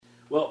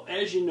Well,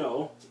 as you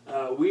know,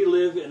 we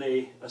live in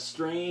a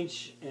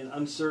strange and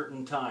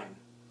uncertain time.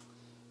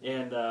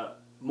 And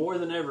more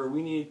than ever,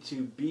 we need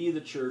to be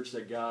the church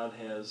that God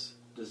has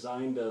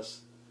designed us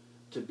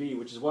to be,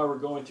 which is why we're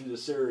going through the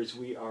series,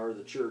 We Are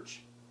the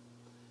Church.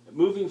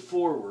 Moving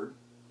forward,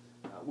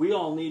 we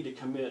all need to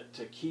commit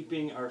to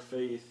keeping our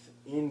faith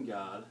in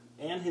God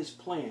and His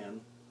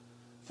plan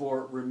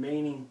for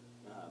remaining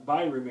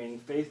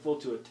faithful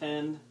to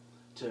attend,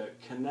 to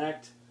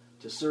connect,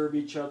 to serve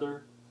each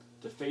other,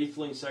 to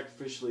faithfully and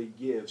sacrificially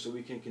give so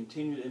we can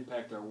continue to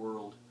impact our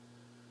world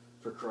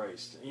for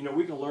Christ. You know,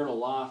 we can learn a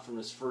lot from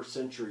this first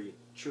century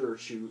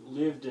church who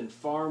lived in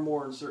far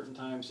more uncertain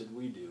times than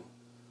we do.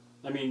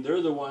 I mean,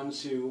 they're the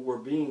ones who were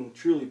being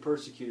truly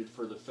persecuted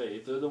for the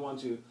faith. They're the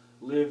ones who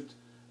lived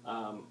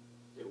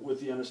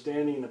with the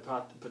understanding and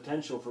the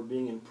potential for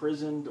being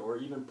imprisoned or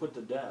even put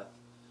to death,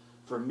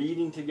 for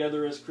meeting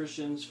together as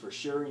Christians, for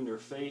sharing their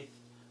faith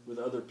with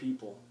other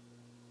people.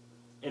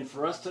 And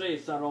for us today,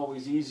 it's not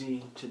always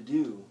easy to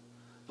do.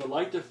 But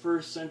like the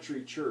first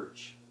century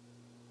church,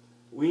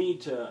 we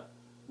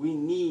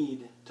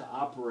need to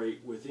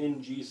operate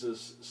within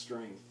Jesus'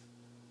 strength.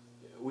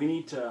 We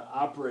need to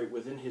operate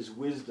within His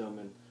wisdom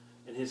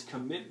and His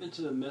commitment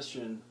to the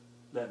mission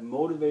that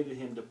motivated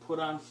Him to put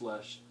on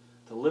flesh,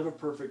 to live a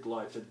perfect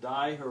life, to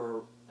die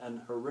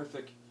an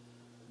horrific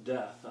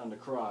death on the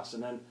cross,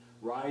 and then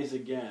rise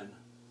again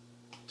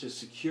to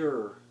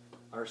secure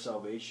our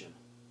salvation.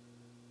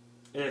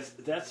 And it's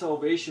that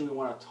salvation we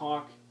want to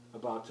talk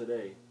about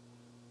today.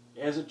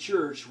 As a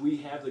church, we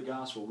have the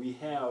gospel. We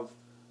have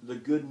the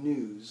good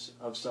news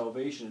of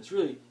salvation.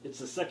 It's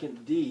the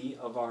second D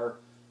of our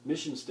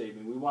mission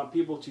statement. We want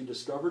people to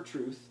discover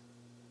truth,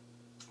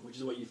 which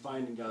is what you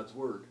find in God's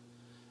Word.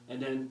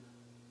 And then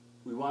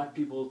we want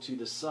people to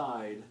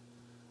decide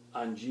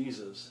on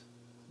Jesus.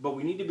 But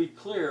we need to be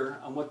clear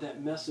on what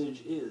that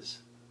message is.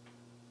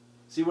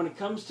 See, when it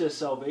comes to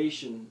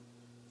salvation,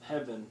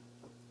 heaven,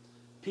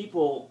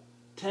 people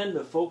tend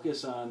to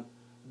focus on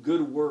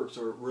good works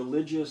or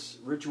religious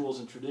rituals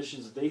and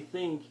traditions that they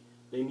think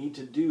they need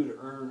to do to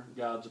earn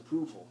God's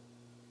approval.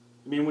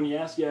 I mean, when you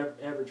ask the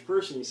average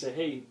person, you say,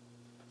 hey,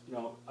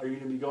 are you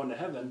going to be going to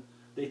heaven?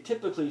 They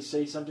typically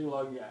say something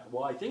like,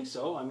 well, I think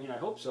so. I mean, I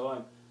hope so.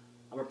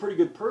 I'm a pretty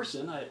good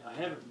person. I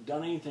haven't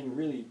done anything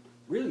really,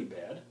 really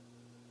bad.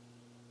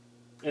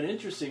 And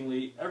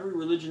interestingly, every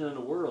religion in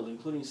the world,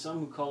 including some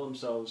who call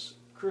themselves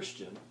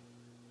Christian,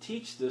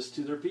 teach this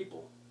to their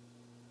people.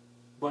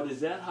 But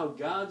is that how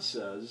God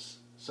says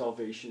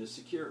salvation is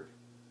secured?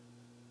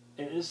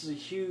 And this is a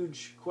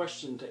huge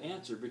question to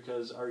answer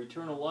because our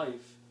eternal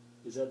life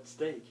is at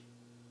stake.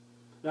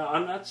 Now,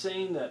 I'm not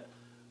saying that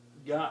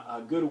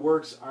good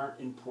works aren't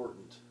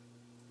important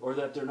or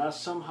that they're not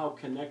somehow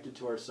connected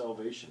to our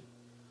salvation.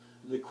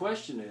 The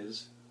question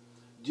is,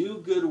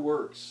 do good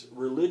works,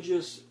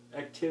 religious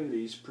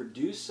activities,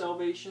 produce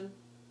salvation,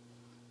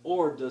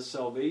 or does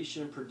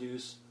salvation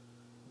produce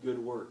good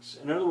works?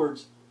 In other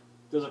words,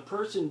 does a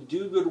person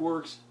do good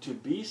works to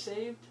be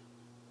saved,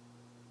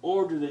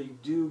 or do they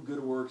do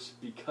good works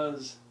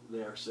because they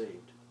are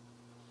saved?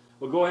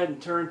 We'll go ahead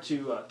and turn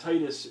to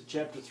Titus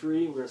chapter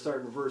 3. We're going to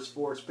start in verse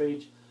 4. It's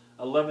page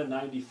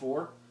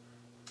 1194.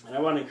 And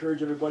I want to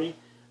encourage everybody,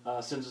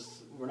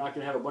 since we're not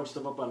going to have a bunch of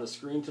stuff up on the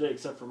screen today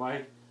except for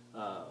my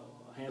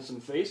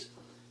handsome face,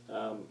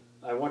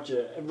 I want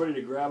everybody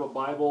to grab a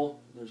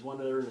Bible. There's one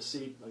there in the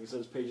seat. Like I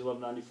said, it's page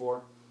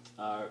 1194.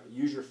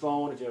 Use your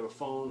phone if you have a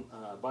phone,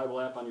 Bible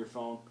app on your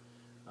phone.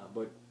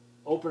 But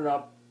open it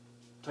up,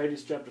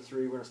 Titus chapter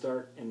 3. We're going to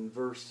start in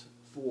verse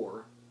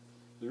 4.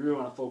 We really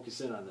want to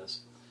focus in on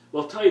this.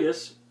 Well,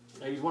 Titus,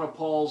 he's one of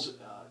Paul's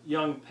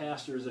young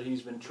pastors that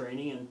he's been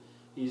training, and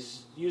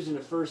he's using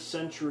the first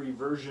century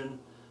version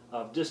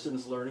of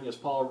distance learning as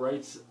Paul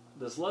writes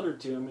this letter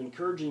to him,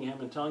 encouraging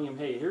him and telling him,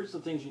 hey, here's the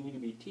things you need to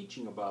be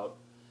teaching about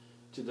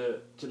to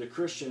the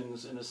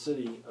Christians in the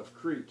city of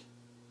Crete.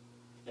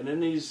 And in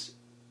these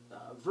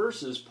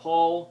verses,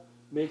 Paul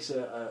makes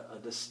a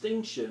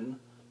distinction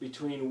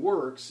between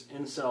works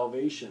and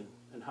salvation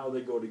and how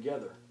they go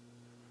together.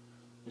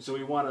 And so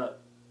we want to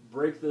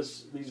break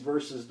these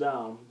verses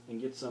down and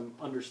get some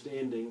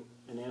understanding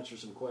and answer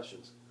some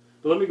questions.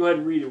 But let me go ahead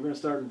and read it. We're going to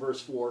start in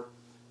verse 4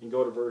 and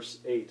go to verse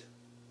 8. It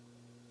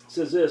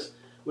says this,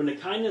 when the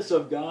kindness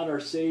of God our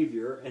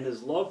Savior and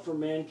His love for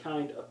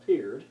mankind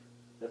appeared,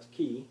 that's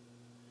key,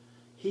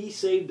 He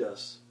saved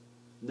us,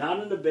 not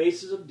on the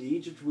basis of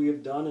deeds which we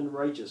have done in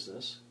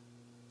righteousness,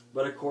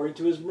 but according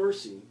to His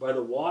mercy, by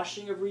the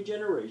washing of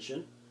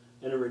regeneration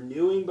and a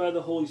renewing by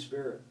the Holy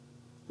Spirit,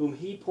 whom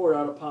He poured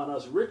out upon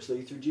us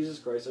richly through Jesus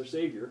Christ our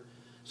Savior,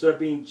 so that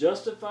being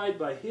justified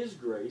by His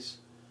grace,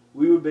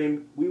 we would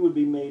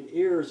be made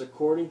heirs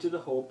according to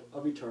the hope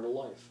of eternal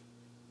life.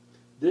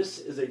 This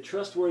is a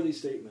trustworthy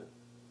statement,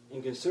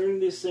 and concerning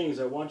these things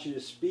I want you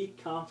to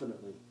speak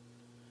confidently,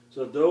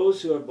 so that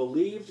those who have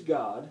believed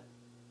God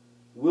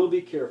will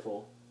be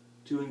careful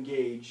to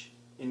engage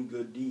in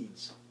good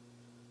deeds.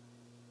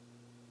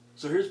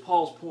 So here's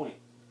Paul's point,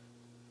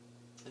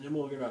 and then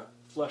we're going to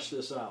flesh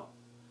this out.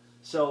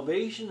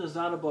 salvation is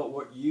not about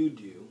what you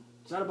do.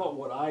 It's not about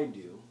what I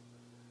do.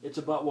 It's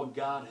about what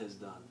God has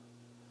done.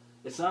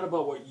 It's not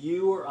about what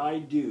you or I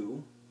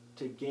do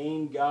to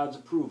gain God's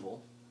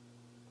approval,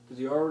 because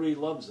He already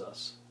loves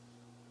us.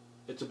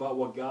 It's about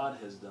what God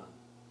has done.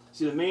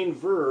 See, the main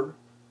verb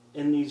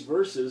in these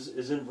verses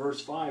is in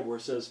verse 5, where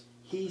it says,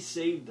 He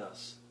saved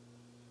us.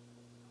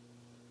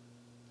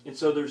 And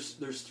so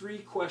there's three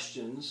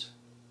questions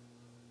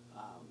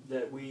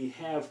that we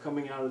have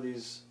coming out of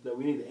these, that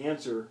we need to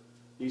answer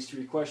these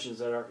three questions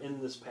that are in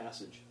this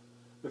passage.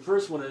 The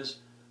first one is,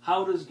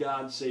 how does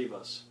God save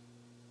us?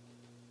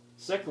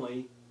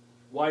 Secondly,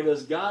 why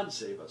does God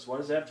save us? Why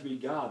does it have to be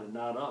God and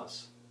not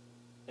us?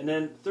 And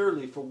then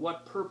thirdly, for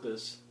what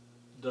purpose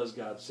does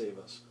God save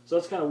us? So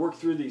let's kind of work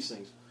through these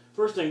things.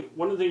 First thing,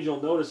 one of the things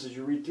you'll notice as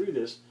you read through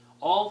this,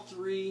 all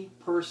three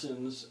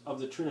persons of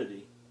the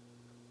Trinity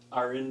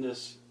are in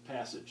this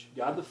passage.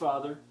 God the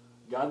Father,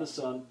 God the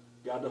Son,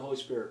 God the Holy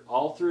Spirit.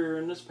 All three are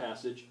in this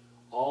passage.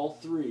 All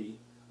three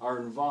are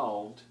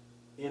involved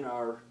in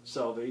our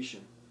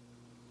salvation.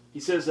 He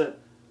says that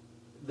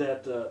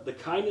the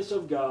kindness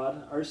of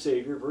God, our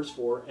Savior, verse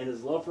 4, and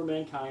His love for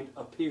mankind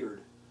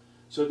appeared.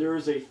 So there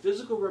is a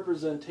physical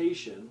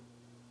representation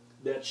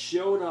that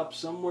showed up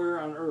somewhere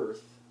on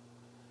earth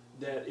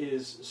that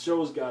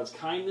shows God's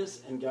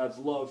kindness and God's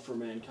love for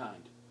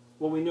mankind.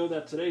 Well, we know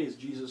that today is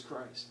Jesus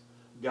Christ.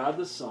 God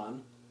the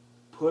Son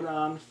put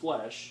on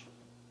flesh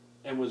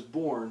and was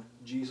born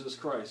Jesus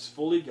Christ,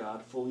 fully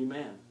God, fully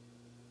man.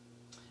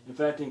 In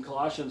fact, in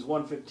Colossians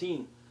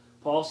 1:15,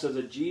 Paul says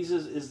that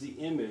Jesus is the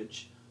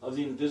image of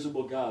the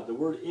invisible God. The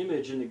word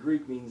image in the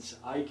Greek means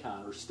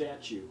icon or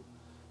statue.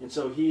 And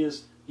so he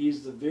is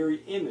the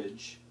very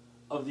image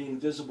of the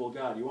invisible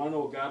God. You want to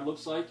know what God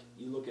looks like?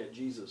 You look at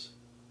Jesus.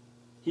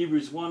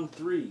 Hebrews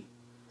 1:3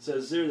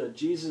 says there that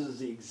Jesus is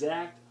the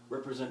exact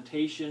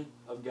representation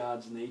of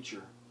God's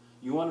nature.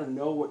 You want to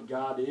know what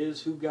God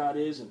is, who God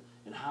is,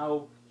 and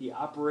how He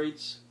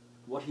operates,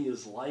 what He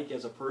is like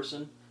as a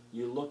person?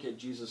 You look at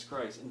Jesus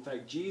Christ. In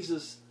fact,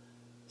 Jesus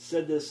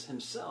said this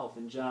Himself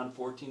in John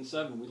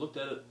 14:7. We looked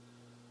at it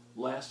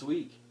last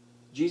week.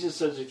 Jesus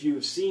says, if you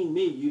have seen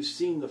me, you've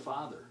seen the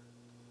Father.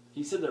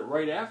 He said that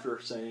right after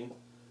saying,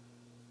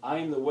 I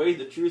am the way,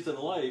 the truth, and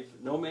the life.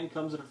 No man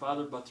comes to the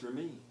Father but through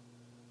me.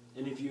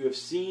 And if you have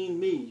seen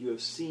me, you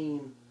have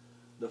seen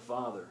the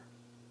Father.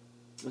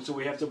 And so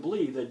we have to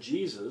believe that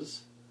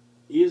Jesus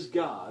is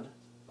God,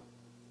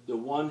 the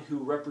one who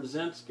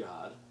represents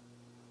God,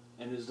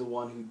 and is the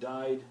one who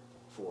died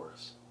for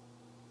us.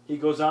 He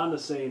goes on to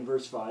say in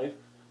verse 5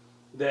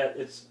 that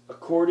it's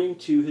according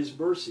to His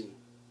mercy.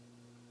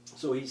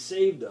 So He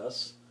saved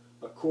us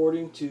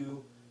according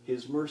to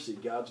His mercy,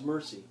 God's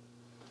mercy.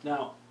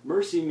 Now,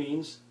 mercy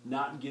means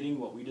not getting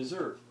what we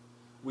deserve.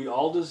 We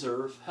all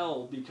deserve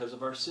hell because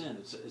of our sin.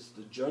 It's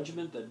the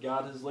judgment that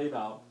God has laid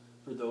out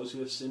for those who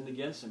have sinned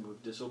against Him, who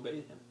have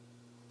disobeyed Him.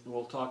 And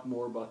we'll talk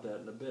more about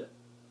that in a bit.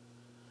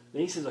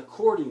 Then He says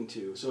according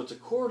to, so it's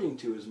according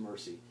to His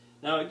mercy.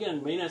 Now again,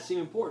 it may not seem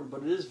important,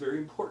 but it is very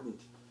important.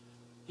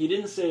 He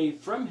didn't say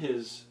from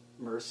His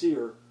mercy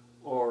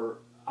or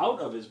out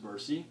of His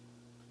mercy,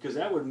 because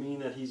that would mean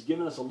that He's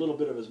given us a little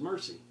bit of His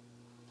mercy.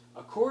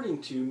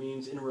 According to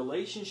means in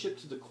relationship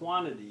to the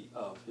quantity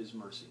of His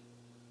mercy.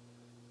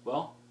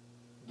 Well,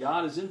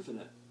 God is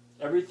infinite.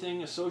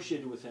 Everything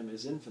associated with Him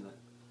is infinite.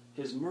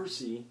 His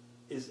mercy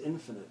is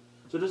infinite.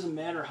 So it doesn't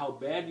matter how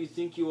bad you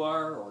think you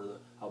are or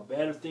how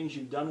bad of things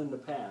you've done in the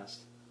past.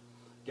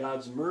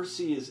 God's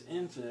mercy is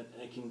infinite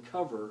and it can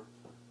cover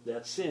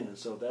that sin. And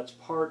so that's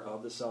part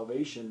of the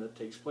salvation that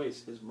takes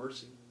place, His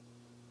mercy.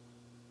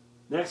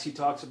 Next, he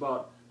talks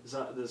about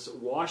this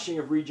washing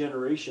of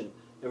regeneration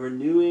and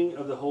renewing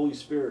of the Holy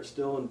Spirit,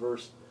 still in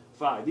verse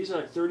 5. These are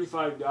like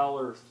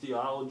 $35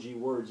 theology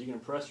words you can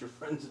impress your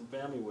friends and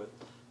family with.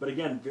 But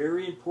again,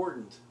 very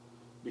important,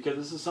 because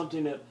this is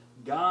something that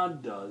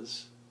God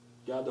does,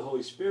 God the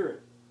Holy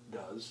Spirit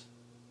does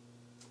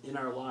in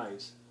our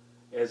lives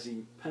as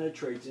He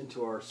penetrates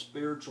into our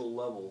spiritual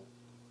level,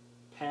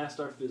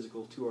 past our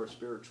physical to our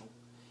spiritual.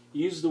 He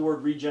uses the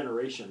word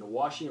regeneration, the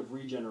washing of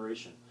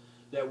regeneration.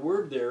 That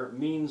word there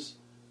means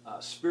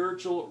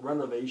spiritual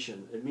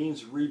renovation. It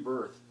means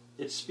rebirth.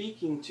 It's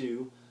speaking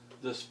to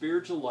the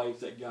spiritual life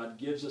that God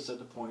gives us at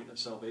the point of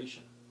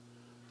salvation.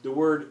 The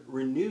word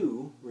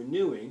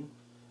renewing,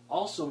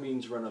 also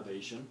means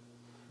renovation,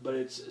 but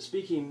it's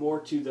speaking more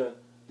to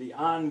the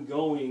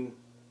ongoing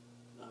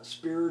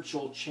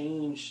spiritual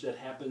change that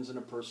happens in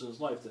a person's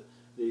life,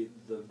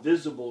 the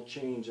visible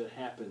change that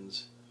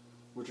happens,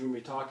 which we're going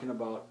to be talking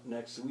about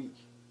next week.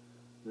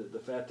 The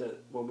fact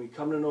that when we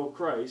come to know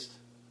Christ,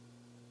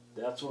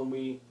 that's when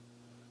we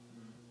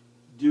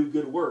do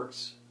good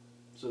works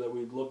so that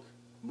we look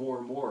more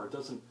and more. It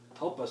doesn't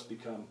help us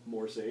become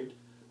more saved.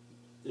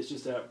 It's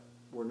just that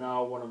we're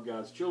now one of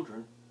God's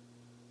children,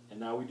 and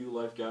now we do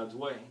life God's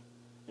way.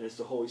 And it's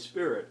the Holy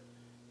Spirit.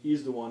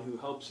 He's the one who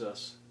helps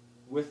us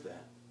with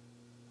that.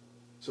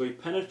 So He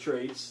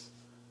penetrates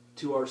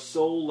to our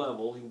soul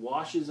level. He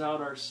washes out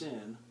our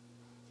sin.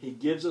 He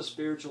gives us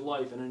spiritual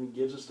life, and then He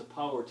gives us the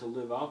power to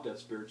live out that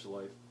spiritual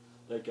life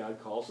that God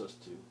calls us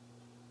to.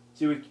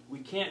 See, we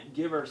can't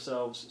give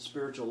ourselves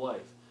spiritual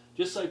life,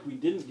 just like we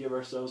didn't give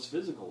ourselves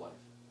physical life.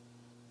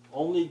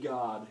 Only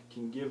God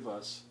can give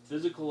us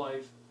physical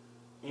life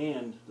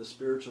and the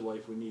spiritual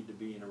life we need to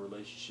be in a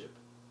relationship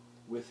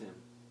with Him.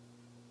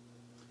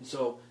 And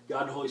so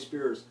God the Holy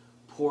Spirit is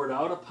poured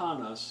out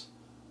upon us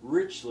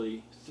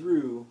richly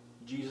through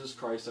Jesus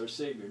Christ our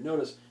Savior.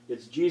 Notice,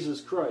 it's Jesus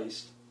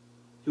Christ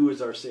who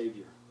is our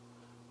Savior.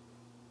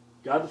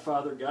 God the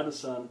Father, God the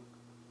Son,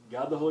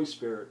 God the Holy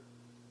Spirit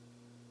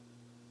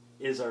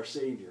is our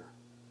Savior.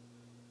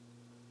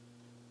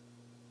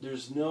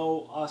 There's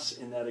no us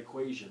in that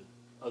equation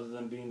other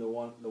than being the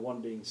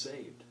one being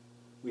saved.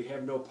 We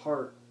have no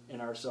part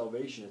in our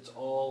salvation. It's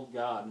all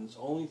God, and it's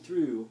only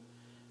through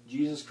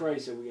Jesus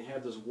Christ that we can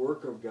have this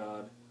work of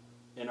God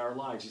in our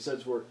lives. He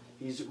says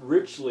He's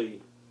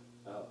richly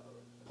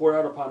poured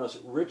out upon us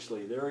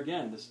richly. There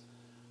again, this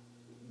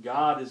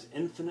God is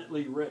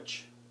infinitely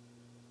rich,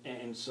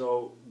 and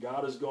so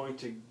God is going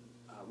to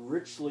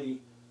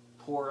richly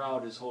pour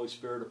out His Holy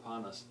Spirit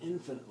upon us,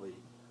 infinitely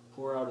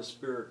pour out His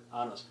Spirit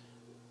on us.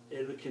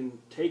 It can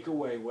take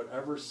away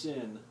whatever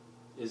sin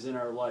is in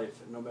our life,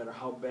 no matter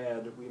how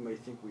bad we may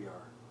think we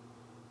are.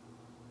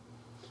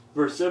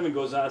 Verse 7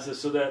 goes on and says,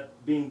 so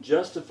that being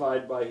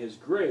justified by His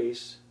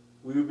grace,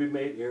 we would be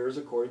made heirs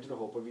according to the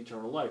hope of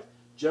eternal life.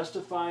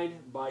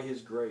 Justified by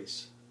His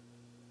grace.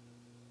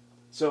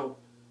 So,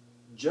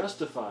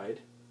 justified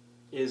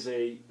is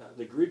the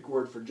Greek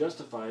word for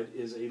justified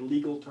is a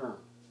legal term.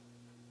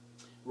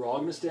 We're all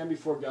going to stand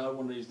before God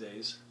one of these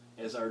days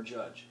as our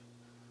judge.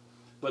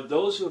 But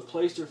those who have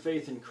placed their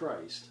faith in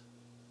Christ,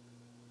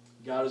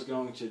 God is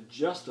going to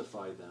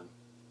justify them.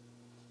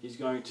 He's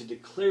going to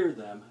declare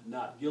them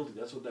not guilty.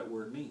 That's what that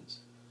word means.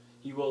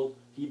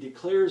 He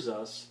declares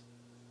us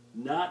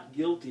not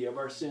guilty of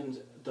our sins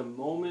at the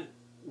moment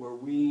where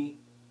we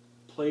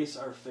place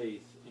our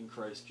faith in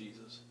Christ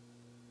Jesus.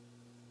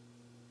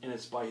 And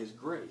it's by His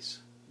grace.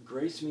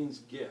 Grace means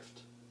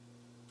gift.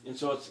 And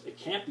so it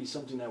can't be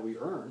something that we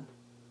earn,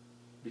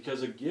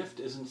 because a gift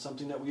isn't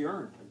something that we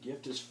earn. A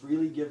gift is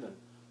freely given.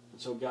 And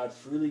so God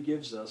freely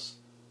gives us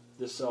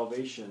this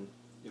salvation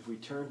if we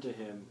turn to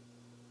Him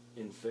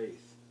in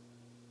faith.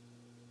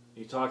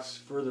 He talks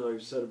further, like we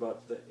said,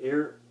 about the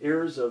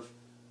heirs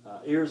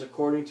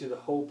according to the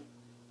hope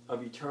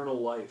of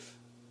eternal life.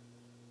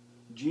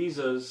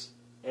 Jesus,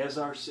 as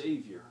our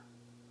Savior,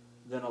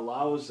 then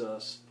allows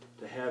us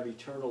to have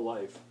eternal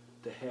life,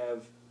 to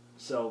have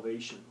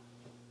salvation.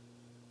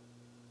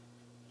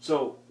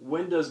 So,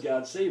 when does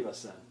God save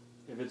us then?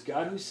 If it's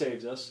God who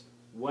saves us,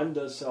 when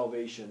does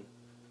salvation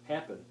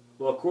happen?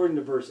 Well, according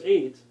to verse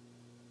 8,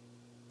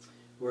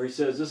 where he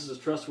says, this is a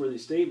trustworthy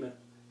statement,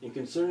 and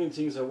concerning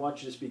things I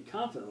want you to speak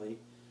confidently,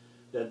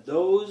 that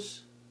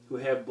those who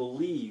have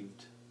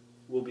believed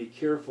will be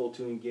careful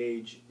to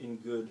engage in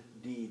good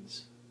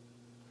deeds.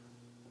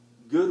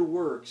 Good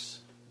works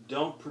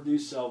don't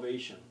produce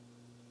salvation.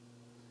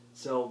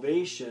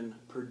 Salvation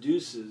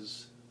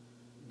produces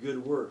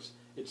good works.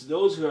 It's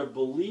those who have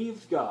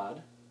believed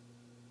God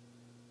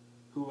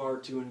who are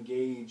to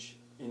engage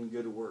in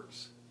good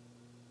works.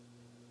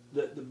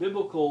 The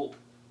biblical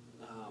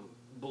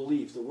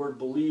belief, the word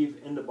believe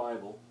in the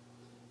Bible,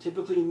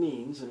 typically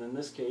means, and in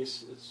this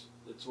case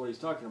it's what he's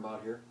talking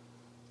about here,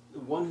 the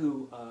one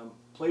who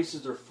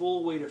places their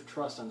full weight of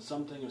trust on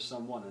something or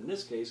someone. In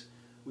this case,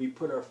 we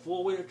put our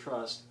full weight of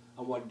trust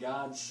on what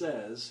God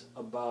says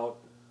about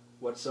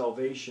what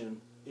salvation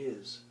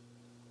is.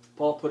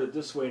 Paul put it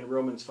this way in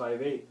Romans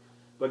 5:8.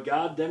 But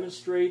God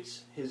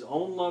demonstrates His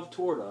own love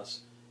toward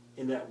us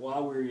in that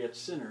while we were yet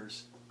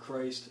sinners,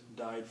 Christ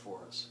died for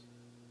us.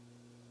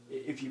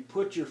 If you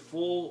put your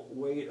full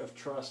weight of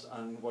trust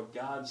on what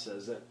God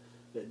says,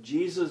 that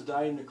Jesus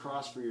died on the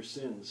cross for your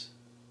sins,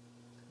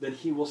 then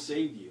He will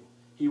save you.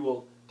 He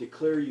will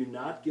declare you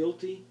not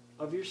guilty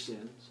of your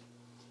sins.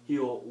 He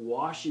will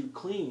wash you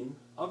clean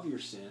of your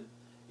sin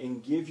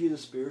and give you the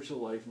spiritual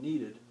life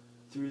needed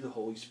through the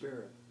Holy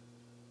Spirit.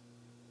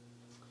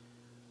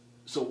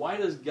 So why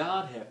does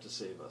God have to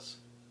save us?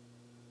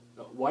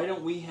 Why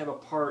don't we have a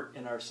part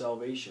in our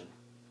salvation?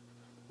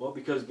 Well,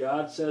 because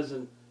God says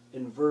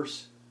in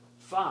verse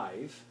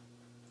 5,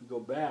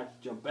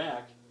 jump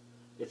back,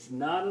 it's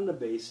not on the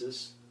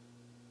basis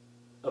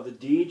of the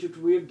deeds which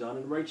we have done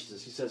in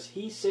righteousness. He says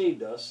He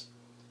saved us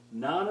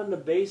not on the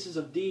basis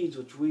of deeds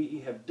which we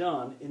have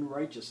done in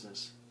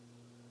righteousness.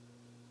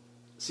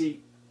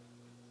 See,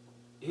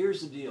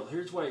 here's the deal.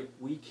 Here's why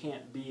we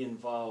can't be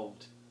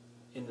involved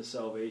in the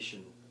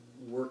salvation,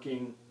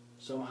 working,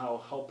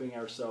 somehow helping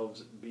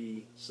ourselves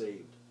be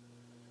saved.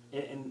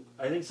 And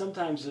I think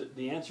sometimes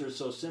the answer is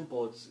so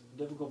simple, it's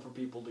difficult for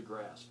people to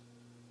grasp.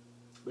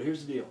 But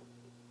here's the deal.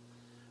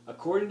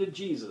 According to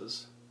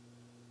Jesus,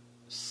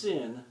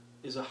 sin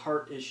is a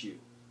heart issue.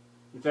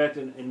 In fact,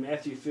 in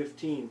Matthew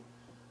 15,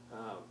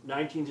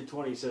 19 to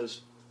 20, he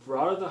says, for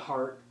out of the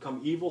heart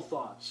come evil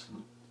thoughts,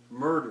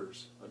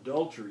 murders,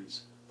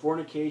 adulteries,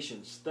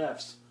 fornications,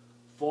 thefts,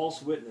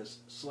 false witness,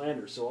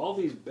 slander. So all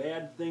these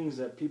bad things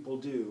that people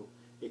do,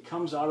 it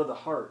comes out of the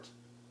heart.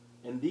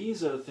 And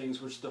these are the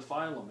things which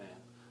defile a man.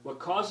 What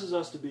causes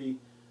us to be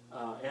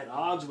at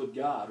odds with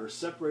God or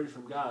separated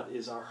from God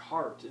is our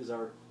heart, is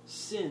our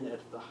sin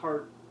at the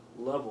heart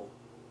level.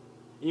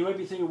 And you might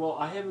be thinking, well,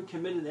 I haven't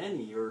committed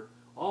any or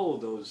all of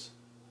those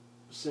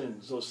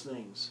sins, those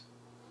things.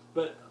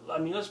 But, I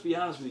mean, let's be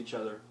honest with each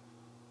other.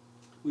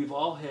 We've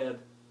all had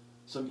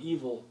some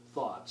evil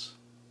thoughts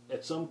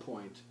at some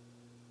point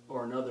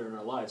or another in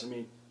our lives. I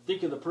mean,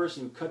 think of the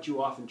person who cut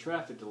you off in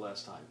traffic the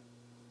last time.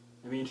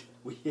 I mean,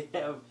 we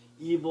have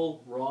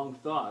evil, wrong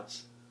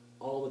thoughts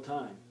all the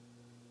time.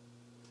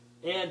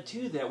 Add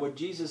to that what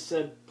Jesus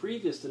said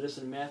previous to this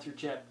in Matthew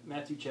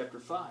chapter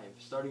 5,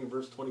 starting in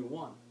verse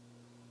 21.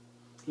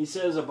 He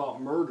says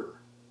about murder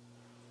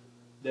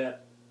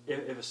that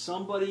if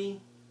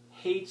somebody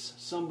hates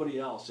somebody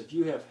else, if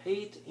you have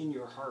hate in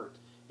your heart,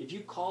 if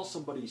you call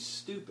somebody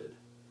stupid,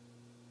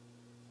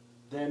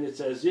 then it's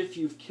as if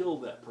you've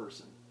killed that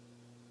person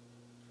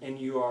and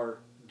you are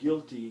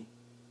guilty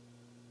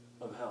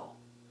of hell.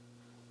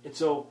 And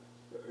so,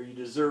 or you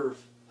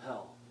deserve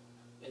hell.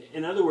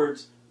 In other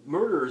words,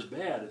 murder is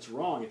bad, it's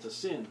wrong, it's a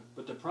sin.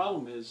 But the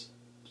problem is,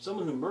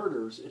 someone who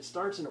murders, it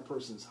starts in a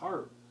person's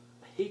heart,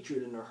 a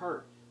hatred in their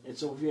heart. And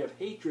so if you have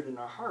hatred in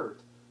our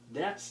heart,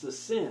 that's the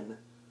sin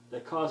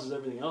that causes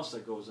everything else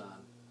that goes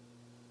on.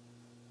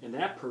 And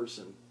that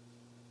person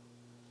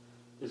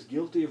is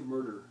guilty of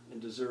murder and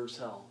deserves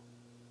hell.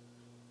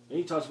 And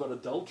he talks about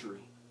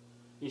adultery.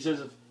 He says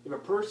if a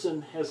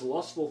person has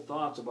lustful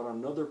thoughts about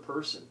another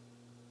person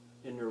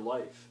in their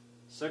life,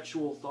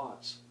 sexual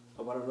thoughts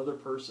about another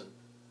person,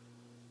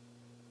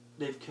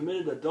 they've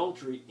committed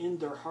adultery in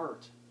their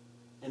heart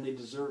and they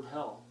deserve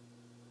hell.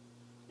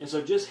 And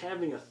so just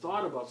having a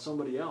thought about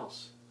somebody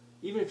else,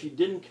 even if you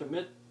didn't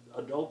commit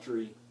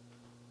adultery,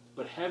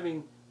 but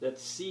having that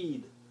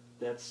seed,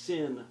 that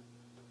sin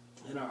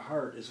in our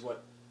heart is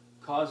what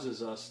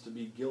causes us to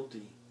be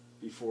guilty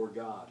before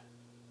God.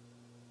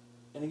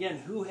 And again,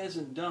 who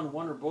hasn't done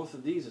one or both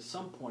of these at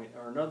some point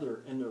or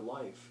another in their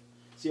life?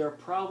 See, our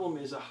problem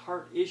is a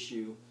heart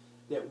issue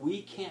that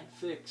we can't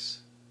fix.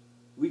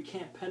 We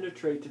can't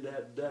penetrate to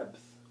that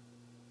depth.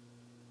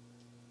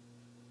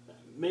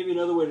 Maybe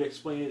another way to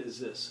explain it is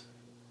this.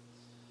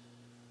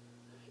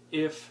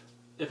 If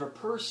a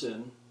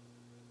person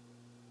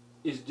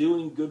is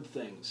doing good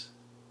things,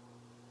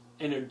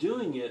 and they're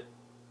doing it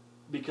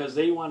because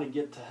they want to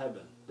get to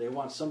heaven, they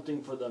want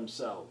something for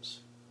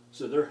themselves,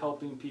 so they're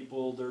helping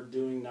people, they're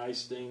doing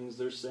nice things,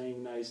 they're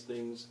saying nice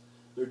things,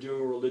 they're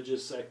doing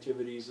religious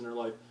activities in their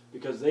life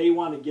because they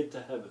want to get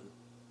to heaven.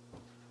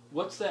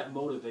 What's that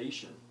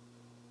motivation?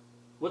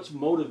 What's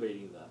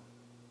motivating them?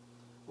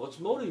 What's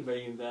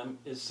motivating them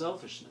is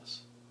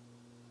selfishness.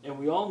 And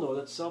we all know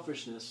that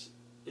selfishness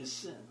is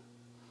sin.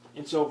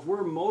 And so if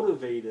we're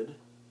motivated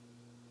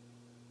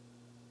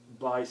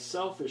by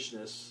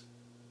selfishness,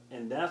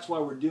 and that's why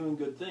we're doing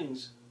good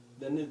things,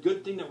 then the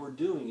good thing that we're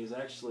doing is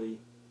actually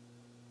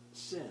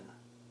sin.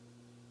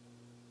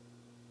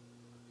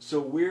 So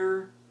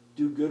where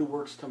do good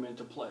works come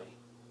into play?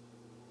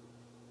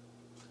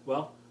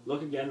 Well,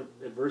 look again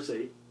at verse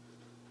 8. It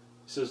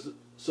says,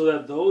 so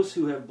that those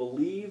who have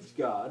believed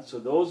God, so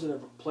those that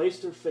have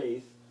placed their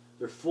faith,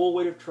 their full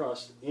weight of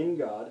trust in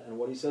God, and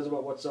what he says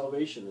about what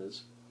salvation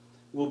is,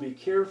 will be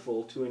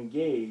careful to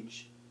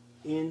engage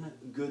in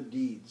good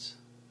deeds.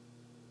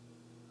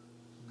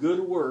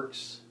 Good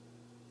works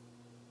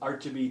are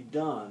to be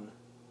done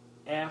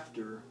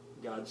after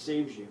God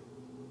saves you.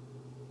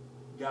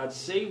 God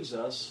saves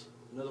us,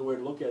 another way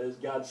to look at it is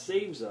God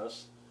saves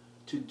us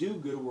to do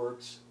good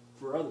works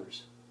for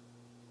others.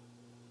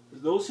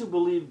 Those who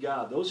believe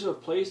God, those who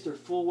have placed their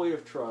full weight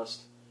of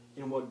trust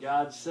in what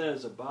God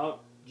says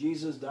about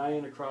Jesus dying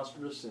on the cross for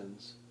their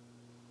sins,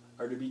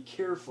 are to be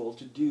careful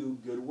to do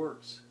good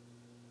works.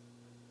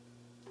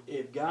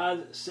 If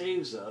God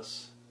saves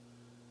us,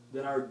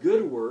 then our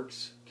good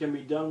works can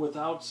be done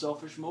without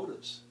selfish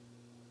motives.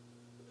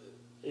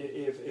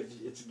 If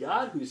it's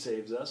God who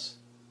saves us,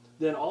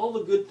 then all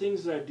the good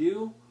things that I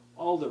do,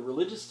 all the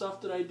religious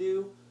stuff that I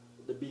do,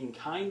 the being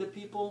kind to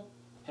people,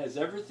 has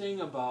everything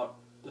about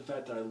the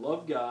fact that I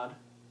love God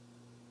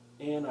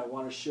and I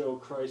want to show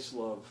Christ's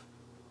love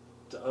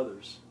to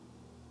others.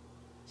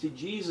 See,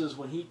 Jesus,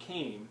 when he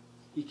came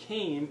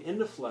in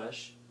the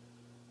flesh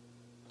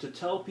to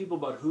tell people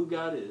about who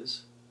God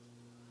is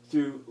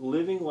through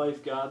living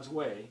life God's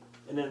way,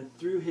 and then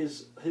through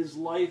his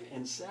life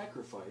and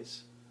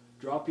sacrifice,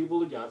 draw people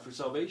to God for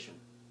salvation.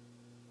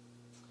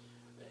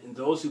 And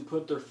those who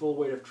put their full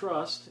weight of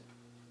trust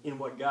in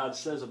what God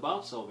says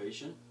about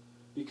salvation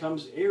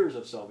becomes heirs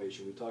of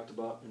salvation, we talked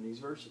about in these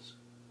verses.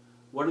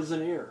 What is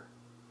an heir?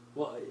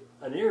 Well,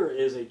 an heir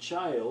is a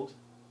child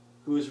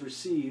who has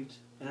received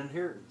an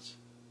inheritance.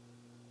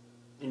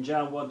 In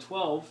John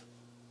 1:12,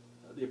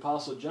 the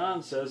Apostle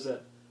John says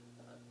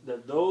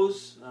that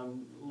those,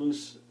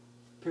 loose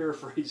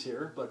paraphrase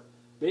here, but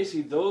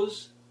basically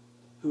those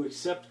who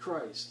accept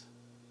Christ,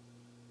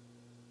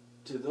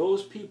 to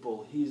those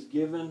people he's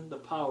given the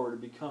power to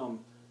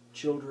become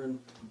children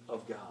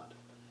of God.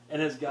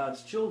 And as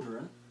God's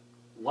children,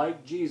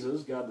 like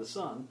Jesus, God the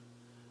Son,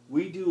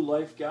 we do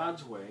life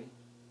God's way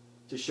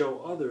to show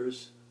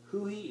others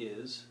who He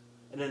is,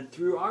 and then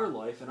through our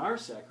life and our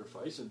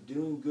sacrifice of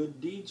doing good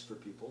deeds for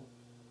people,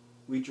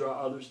 we draw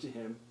others to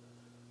Him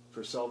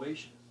for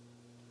salvation.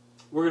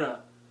 We're going to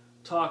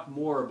talk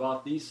more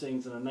about these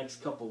things in the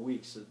next couple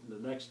weeks,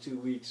 the next 2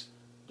 weeks,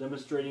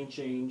 demonstrating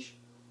change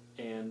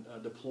and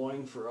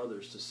deploying for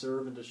others to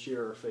serve and to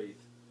share our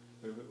faith,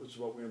 which is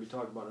what we're going to be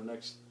talking about in the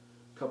next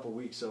couple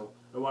weeks. So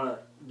I don't want to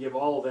give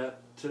all of that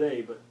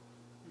today, but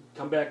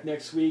come back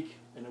next week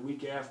and the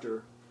week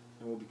after,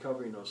 and we'll be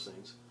covering those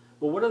things.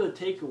 But what are the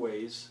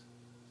takeaways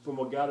from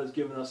what God has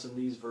given us in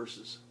these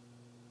verses?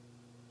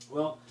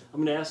 Well,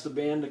 I'm going to ask the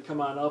band to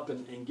come on up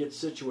and get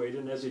situated,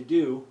 and as they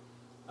do,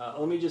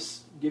 let me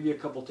just give you a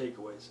couple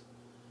takeaways.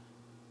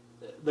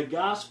 The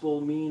gospel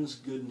means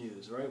good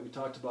news, right? We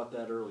talked about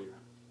that earlier.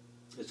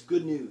 It's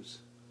good news.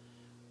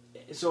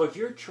 So if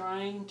you're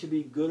trying to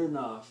be good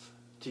enough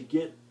to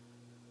get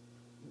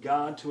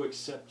God to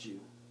accept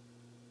you,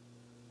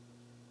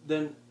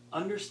 then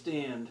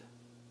understand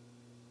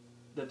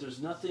that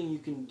there's nothing you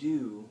can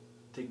do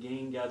to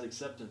gain God's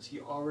acceptance. He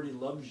already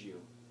loves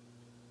you.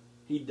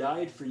 He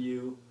died for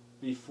you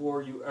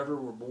before you ever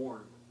were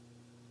born.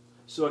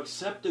 So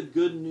accept the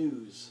good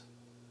news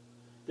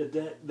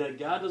that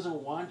God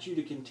doesn't want you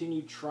to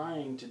continue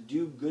trying to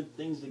do good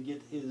things to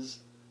get His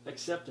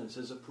acceptance,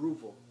 His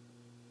approval.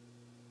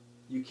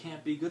 You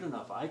can't be good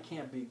enough. I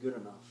can't be good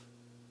enough.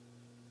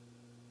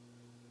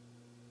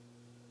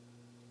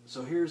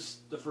 So here's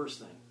the first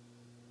thing.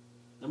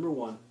 Number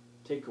one,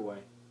 takeaway.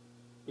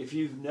 If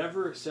you've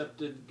never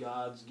accepted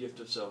God's gift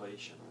of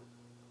salvation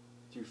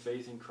through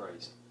faith in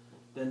Christ,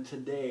 then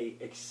today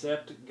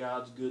accept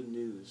God's good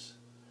news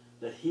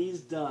that He's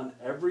done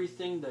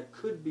everything that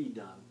could be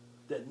done,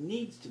 that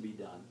needs to be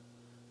done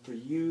for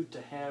you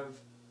to have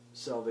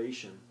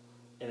salvation.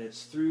 And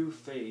it's through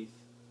faith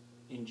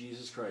in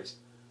Jesus Christ.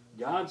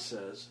 God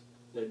says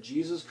that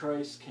Jesus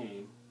Christ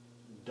came,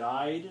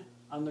 died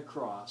on the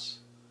cross,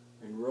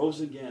 and rose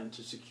again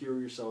to secure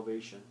your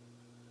salvation.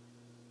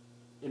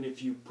 And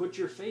if you put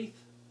your faith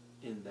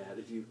in that,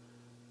 if you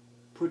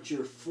put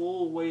your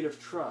full weight of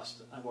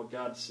trust on what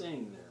God's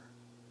saying there,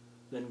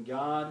 then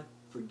God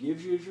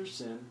forgives you of your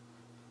sin,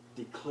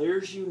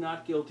 declares you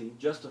not guilty,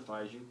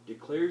 justifies you,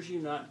 declares you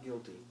not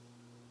guilty,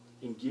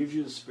 and gives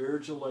you the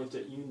spiritual life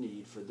that you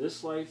need for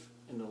this life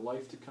and the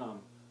life to come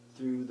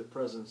through the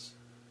presence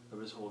of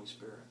His Holy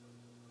Spirit.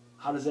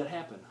 How does that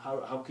happen?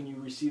 How can you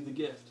receive the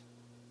gift?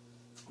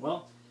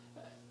 Well,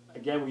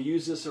 again, we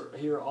use this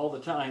here all the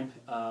time,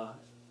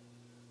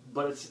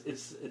 but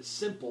it's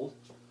simple.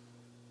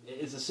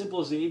 It's as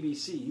simple as the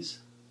ABCs,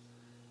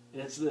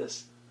 and it's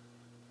this.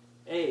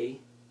 A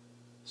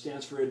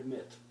stands for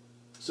admit.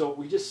 So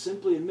we just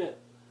simply admit,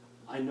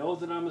 I know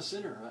that I'm a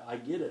sinner. I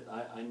get it.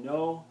 I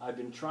know I've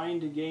been trying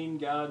to gain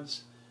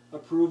God's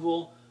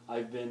approval.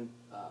 I've been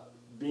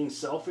being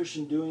selfish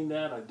in doing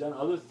that. I've done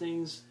other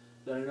things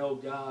that I know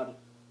God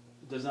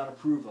does not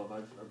approve of.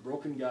 I've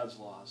broken God's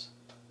laws.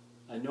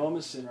 I know I'm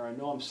a sinner. I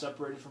know I'm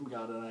separated from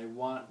God, and I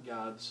want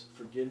God's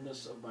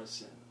forgiveness of my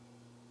sin.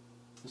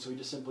 And so we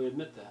just simply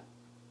admit that.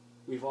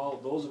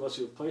 Those of us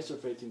who have placed our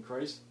faith in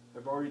Christ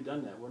have already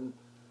done that.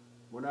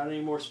 We're not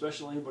any more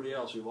special than anybody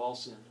else. We've all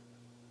sinned.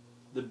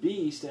 The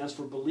B stands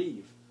for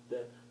believe,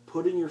 that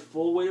putting your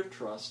full weight of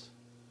trust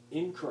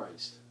in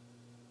Christ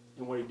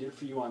and what He did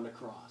for you on the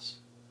cross.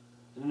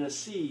 And then the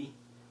C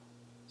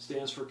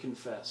stands for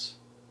confess.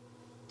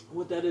 And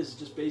what that is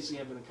just basically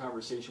having a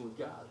conversation with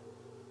God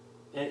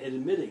and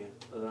admitting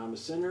it, that I'm a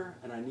sinner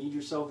and I need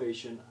your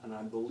salvation, and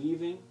I'm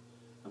believing,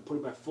 I'm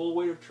putting my full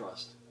weight of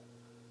trust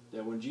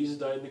that when Jesus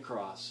died on the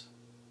cross,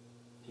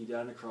 He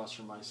died on the cross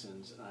for my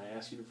sins, and I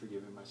ask you to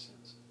forgive me my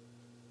sins.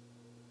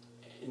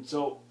 And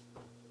so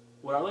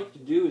what I like to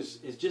do is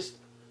just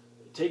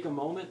take a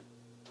moment,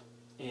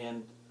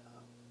 and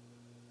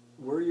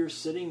where you're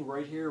sitting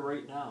right here,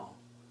 right now,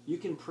 you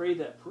can pray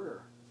that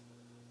prayer.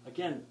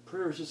 Again,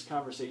 prayer is just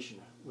conversation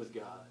with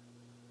God.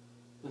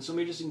 And so let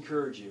me just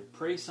encourage you,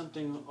 pray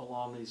something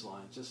along these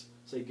lines. Just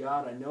say,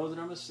 God, I know that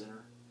I'm a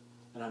sinner,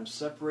 and I'm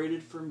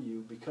separated from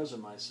you because of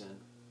my sin,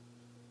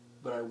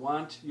 but I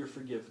want your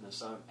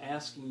forgiveness. I'm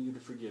asking you to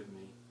forgive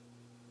me.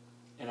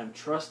 And I'm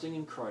trusting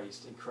in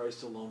Christ and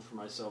Christ alone for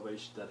my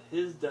salvation, that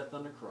His death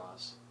on the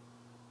cross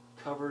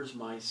covers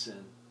my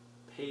sin,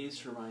 pays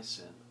for my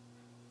sin.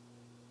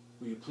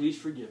 Will you please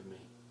forgive me?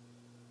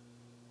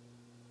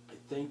 I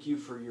thank you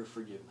for your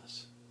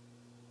forgiveness.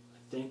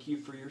 I thank you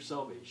for your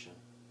salvation.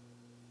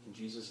 In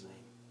Jesus' name,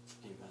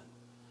 amen.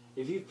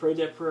 If you've prayed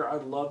that prayer,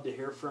 I'd love to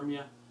hear from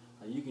you.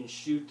 You can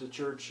shoot the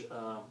church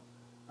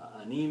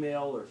an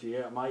email, or if you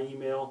have my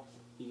email,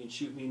 you can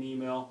shoot me an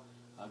email.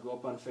 Go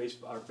up on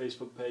our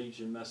Facebook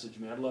page and message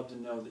me. I'd love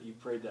to know that you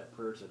prayed that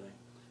prayer today.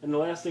 And the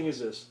last thing is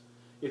this.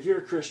 If you're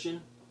a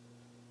Christian,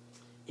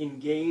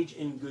 engage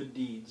in good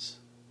deeds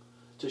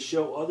to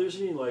show others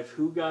in your life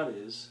who God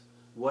is,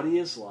 what He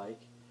is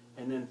like,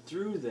 and then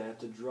through that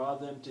to draw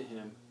them to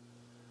Him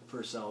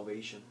for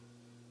salvation.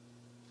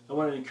 I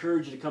want to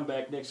encourage you to come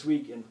back next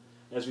week, and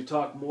as we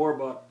talk more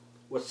about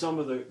what some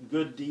of the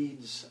good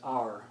deeds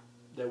are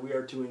that we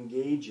are to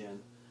engage in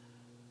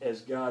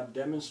as God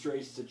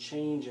demonstrates the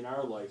change in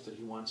our life that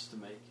He wants to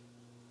make.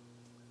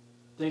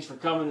 Thanks for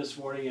coming this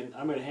morning, and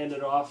I'm going to hand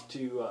it off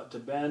to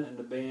Ben and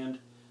the band.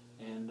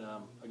 And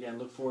again,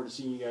 look forward to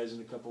seeing you guys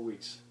in a couple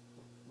weeks.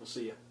 We'll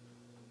see you.